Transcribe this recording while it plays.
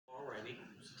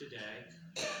today,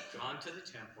 gone to the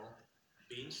temple,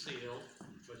 been sealed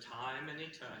for time and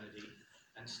eternity,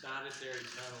 and started their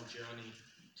eternal journey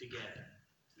together.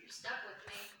 You're stuck with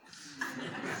me.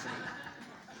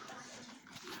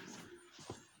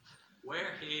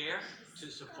 We're here to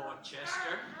support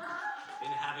Chester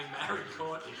in having married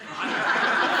Courtney.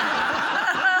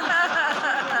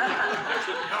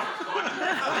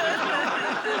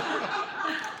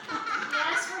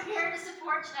 Yes, we're here to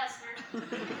support Chester.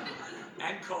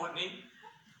 And Courtney,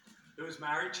 who has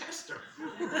married Chester.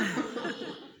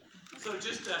 So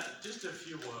just a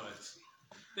few words.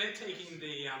 They're taking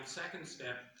the second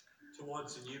step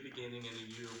towards a new beginning and a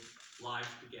new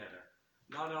life together,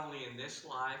 not only in this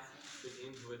life, but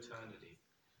into eternity.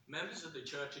 Members of the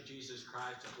Church of Jesus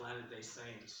Christ of Latter-day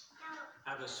Saints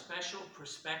have a special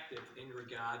perspective in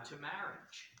regard to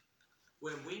marriage.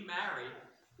 When we marry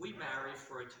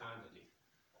for eternity.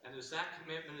 And as that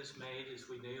commitment is made, as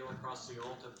we kneel across the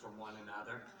altar from one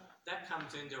another, that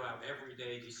comes into our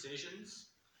everyday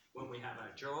decisions, when we have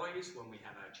our joys, when we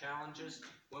have our challenges,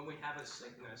 when we have a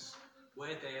sickness.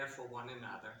 We're there for one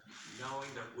another, knowing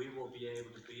that we will be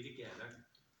able to be together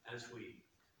as we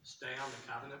stay on the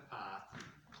covenant path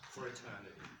for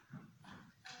eternity.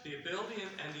 The ability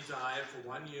and desire for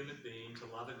one human being to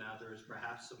love another is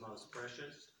perhaps the most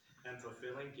precious and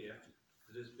fulfilling gift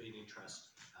that has been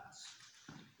entrusted to us.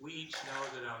 We each know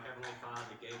that our Heavenly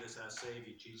Father gave us our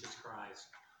Savior, Jesus Christ,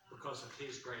 because of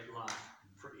His great love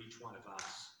for each one of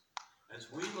us. As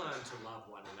we learn to love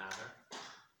one another,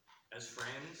 as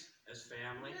friends, as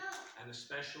family, and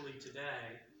especially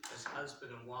today, as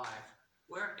husband and wife,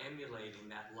 we're emulating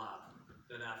that love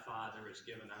that our Father has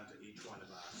given unto each one of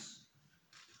us.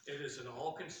 It is an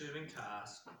all-consuming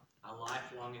task, a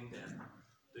lifelong endeavor,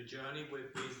 the journey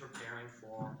we've been preparing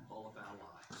for all of our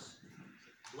lives.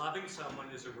 Loving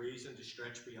someone is a reason to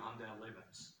stretch beyond our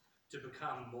limits, to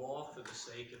become more for the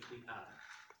sake of the other.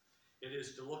 It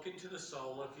is to look into the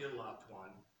soul of your loved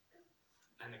one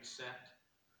and accept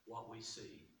what we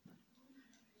see.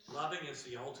 Loving is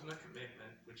the ultimate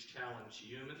commitment which challenges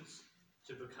humans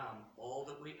to become all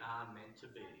that we are meant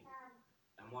to be.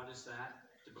 And what is that?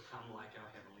 To become like our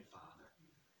Heavenly Father.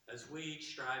 As we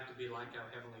each strive to be like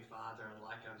our Heavenly Father and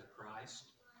like unto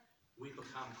Christ, we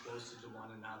become closer to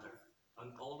one another.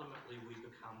 And ultimately, we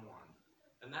become one.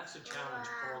 And that's the challenge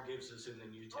Paul gives us in the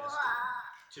New Testament,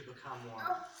 to become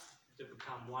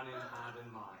one in heart and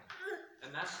mind.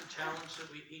 And that's the challenge that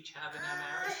we each have in our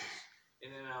marriages and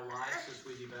in our lives as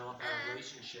we develop our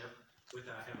relationship with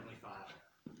our Heavenly Father.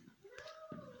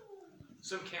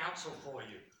 Some counsel for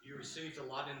you. You received a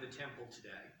lot in the temple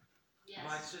today. Yes.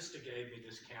 My sister gave me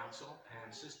this counsel, and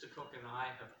Sister Cook and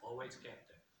I have always kept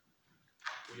it.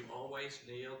 We always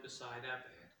kneel beside our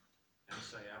bed and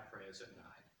say our prayers at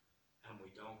night, and we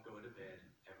don't go to bed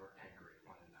ever angry at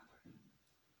one another.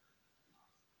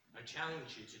 I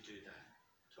challenge you to do that,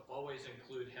 to always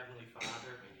include Heavenly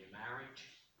Father in your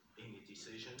marriage, in your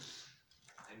decisions,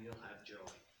 and you'll have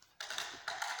joy.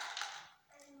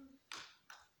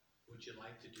 Would you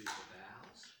like to do the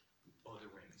vows or the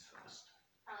rings first?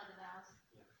 Probably the vows.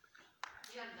 Yeah.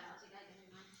 You have the vows, you gotta give me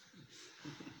mine.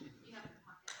 You have the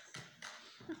pockets.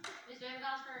 Who's doing the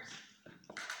vows first?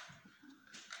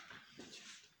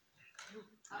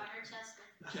 Oh, I heard Chester.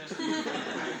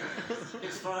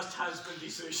 His first husband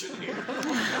decision here. You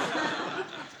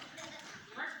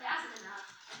weren't fast enough.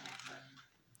 Okay.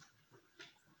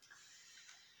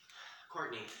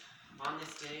 Courtney, on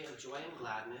this day of joy and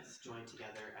gladness, joined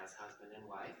together as husband and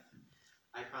wife,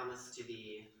 I promise to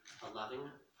be a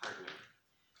loving partner.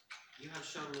 You have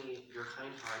shown me your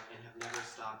kind heart and have never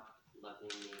stopped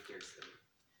loving me fiercely.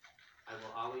 I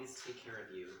will always take care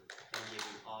of you and give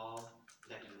you all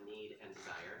that you need and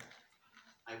desire.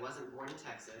 I wasn't born in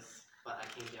Texas, but I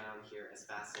came down here as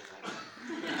fast as I could.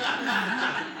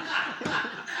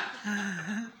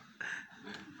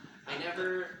 I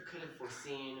never could have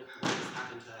foreseen what has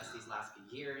happened to us these last few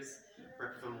years,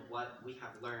 but from what we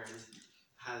have learned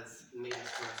has made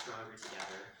us grow stronger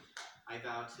together. I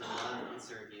vow to love and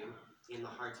serve you in the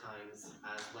hard times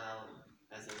as well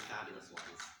as in the fabulous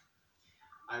ones.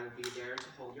 I will be there to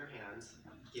hold your hand,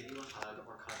 give you a hug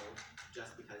or cuddle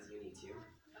just because you need to.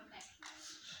 Okay.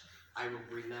 I will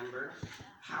remember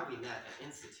how we met at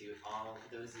Institute all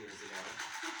those years ago,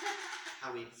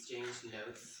 how we exchanged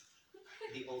notes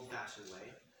the old-fashioned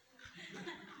way.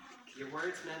 Your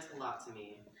words meant a lot to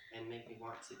me and make me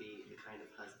want to be the kind of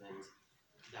husband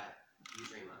that you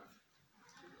dream of.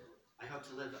 I hope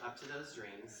to live up to those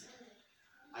dreams.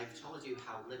 I've told you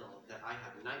how little that I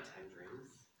have nighttime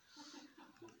dreams,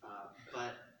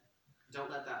 but don't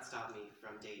let that stop me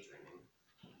from daydreaming.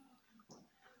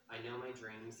 I know my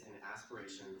dreams and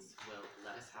aspirations will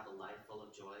let us have a life full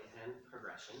of joy and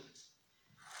progression.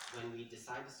 When we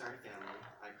decide to start a family,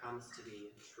 I promise to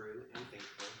be true and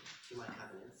faithful to my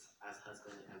covenants as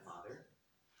husband and father.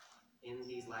 In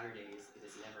these latter days, it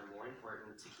is never more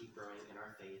important to keep growing in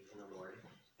our faith in the Lord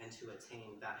and to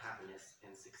attain that happiness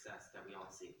and success that we all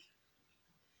seek.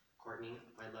 Courtney,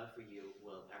 my love for you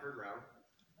will ever grow.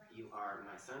 You are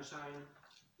my sunshine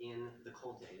in the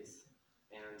cold days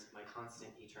and my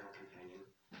constant eternal companion.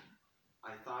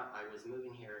 I thought I was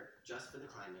moving here just for the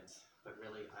climate, but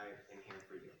really I am here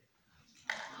for you.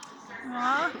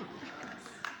 Aww.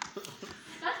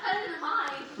 That's better than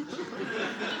mine.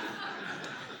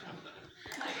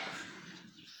 Okay.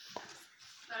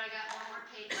 But I got one more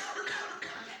page.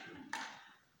 Okay.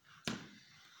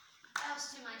 Vows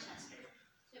to my Chester.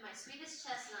 To my sweetest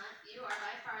chestnut, you are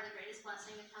by far the greatest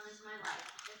blessing to come into my life.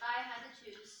 If I had to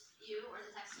choose you or the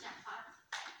Texas jackpot,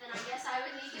 then I guess I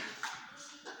would need you.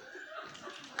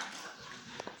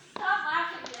 Stop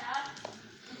laughing, Dad.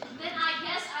 Then I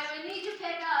guess I would need to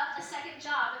pick up a second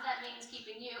job if that means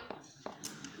keeping you.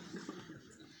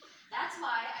 That's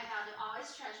why I vow to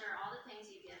always treasure all the things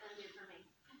you give and do for me.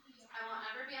 I won't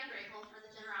ever be ungrateful for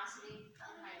the generosity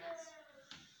and kindness.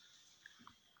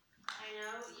 I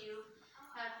know you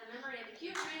have the memory of a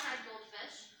cute green-eyed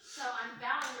goldfish, so I'm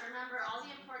vowing to remember all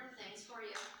the important things for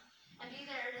you and be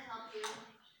there to help you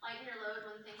lighten your load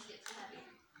when things get too heavy.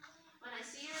 When I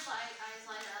see your eyes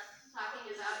light up, talking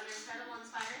about your incredible,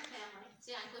 inspiring family,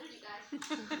 see, I included you guys,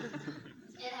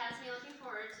 it has me looking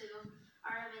forward to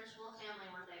our eventual family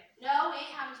one day. No, we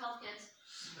ain't having 12 kids.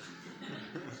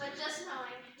 But just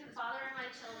knowing the father of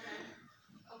my children,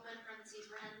 open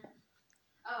parentheses, Ren.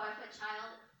 Oh, I put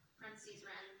child, parentheses,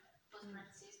 Ren, close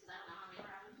parentheses, because I don't know how many we're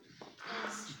having.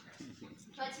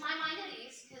 Puts my mind at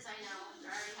ease, because I know they're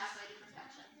already halfway to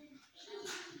perfection.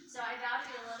 So I vow to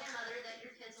be a loving mother that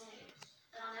your kids will need.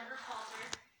 That I'll never falter.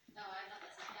 Oh, I thought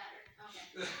that said better. Okay.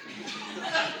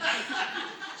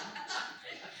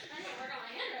 I didn't work on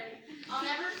my handwriting. I'll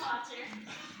never falter.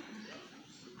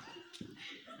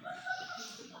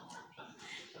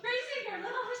 Raising your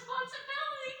little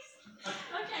responsibilities.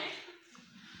 Okay.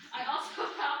 I also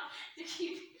vow to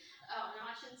keep. Oh, no,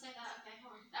 I shouldn't say that. Okay,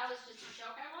 hold on. That was just a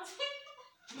joke I wasn't.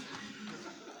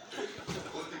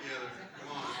 Pull it together.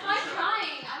 Come on. I'm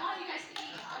trying. I want you guys to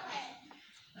eat. Okay.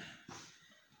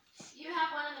 You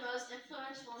have one of the most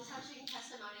influential and touching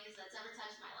testimonies that's ever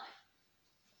touched my life.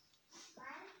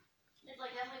 It's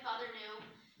like Heavenly Father knew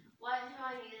what and who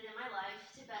I needed in my life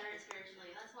to better it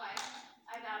spiritually. That's why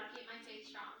I vow to keep my faith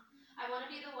strong. I want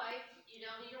to be the wife you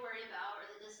don't need to worry about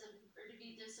or to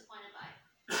be disappointed by.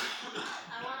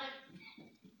 I want to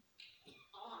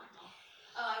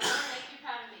make you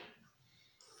proud of me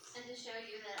and to show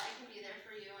you that I can be there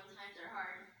for you when times are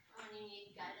hard, when you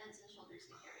need guidance and shoulders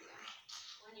to carry you,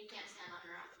 when you can't stand on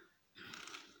your own.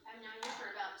 I've known you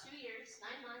for about 2 years,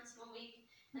 9 months, 1 week,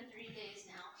 and 3 days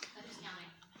now, but who's counting?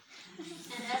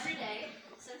 And every day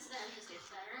since then just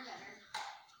gets better and better.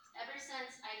 Ever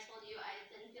since I told you I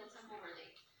didn't feel temple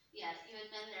worthy, yet you had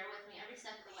been there with me every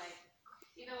step of the way,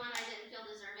 even when I didn't feel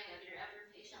deserving of your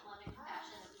ever-patient, loving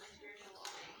compassion of my spiritual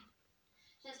well-being.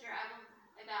 Chester, I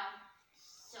vow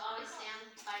to always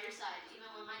stand by your side, even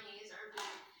when my knees are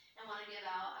weak and want to give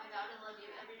out. I vow to love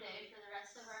you every day for the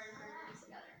rest of our inheritance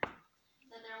together.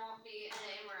 That there won't be a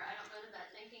day where I don't go to bed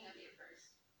thinking of you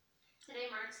first. Today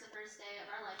marks the first day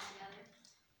of our life together,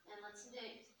 and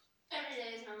every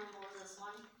day is memorable as this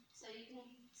one, so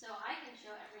I can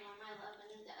show everyone my love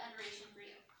and adoration for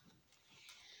you.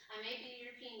 I may be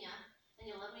your piña, and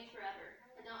you'll love me forever,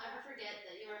 but don't ever forget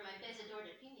that you are my vez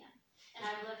adored piña, and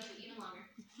I will love you even longer.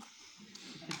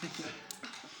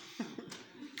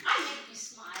 I make you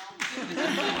smile.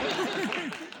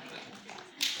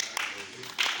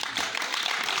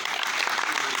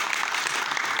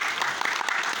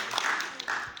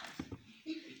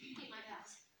 Keep my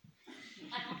vows.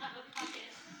 I don't have a pocket.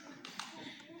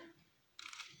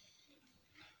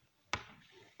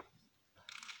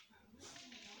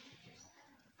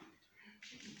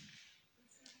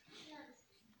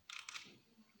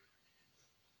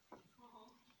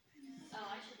 Oh,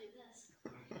 I should do this.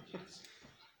 For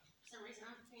some reason,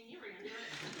 I'm thinking you were going to do it.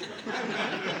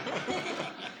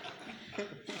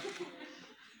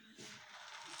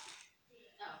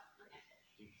 Oh, okay.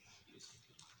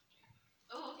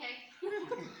 Oh, okay.